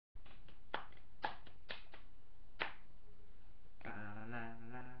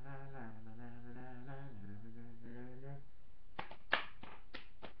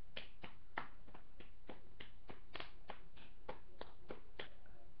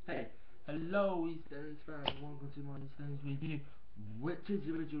Hello EastEnders fans, welcome to my EastEnders review, which is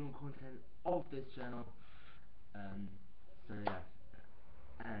the original content of this channel.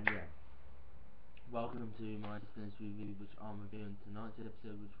 Welcome to my EastEnders review, which I'm reviewing tonight's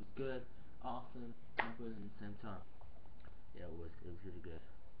episode, which was good, awesome, and brilliant at the same time. Yeah, it was really good.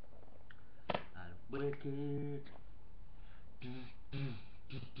 And wicked.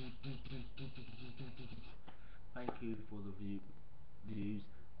 Thank you for the views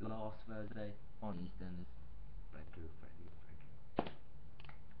last Thursday on EastEnders. Thank you.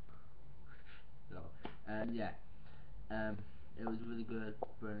 And it was really good,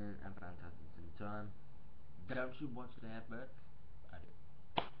 brilliant, and fantastic at the same time. Don't you watch the advert? I do.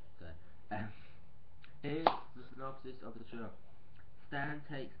 So, here's the synopsis of the show. Stan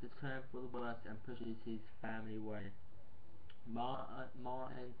takes the turn for the worse and pushes his family away.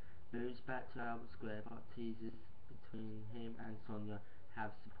 Martin moves back to Albert Square, but teases between him and Sonia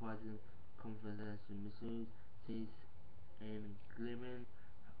have surprising conversation. Masood sees a glimmering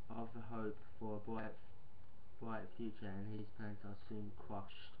of hope for a bright future, and his plans are soon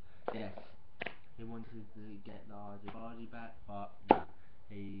crushed. Yes, he wanted to get the Hardy back, but no,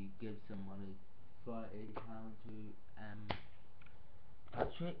 he gives some money, £30 to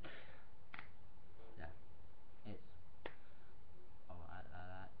Patrick. Yeah, it's alright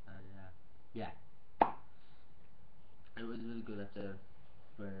like that. Yeah, it was a really good episode,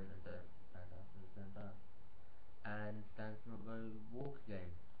 brilliant and fantastic at the same time. And Stan's not going to walk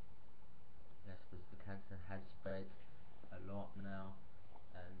again. Yes, because the cancer has spread a lot now,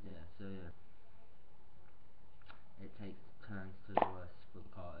 and it takes turns to the worst for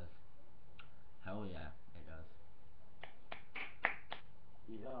the Carters. Hell yeah, it does.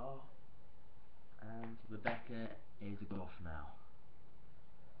 Yeah. And Rebecca is a goth now.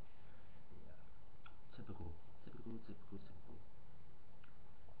 Yeah. Typical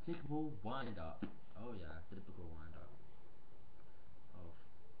wind up. Oh yeah, typical wind up of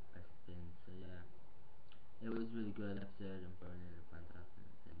best thing. So yeah, it was really good episode and brilliant and fantastic at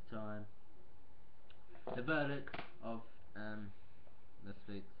the same time. The verdict of this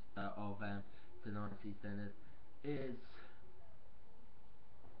week's tonight's EastEnders is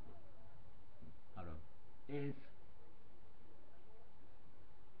is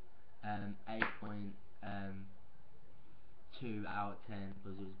 8.2 out of 10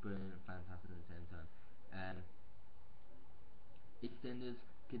 because it was brilliant and fantastic at the same time. EastEnders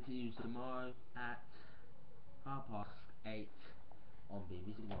continues tomorrow at 8:30 on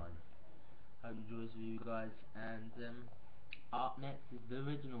BBC One. Hope you enjoy this video, guys, and up next is the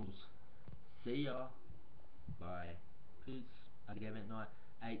originals. See ya. Bye. Peace. I gave it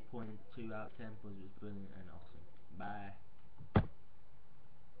 8.2 out of 10 because it was brilliant and awesome. Bye.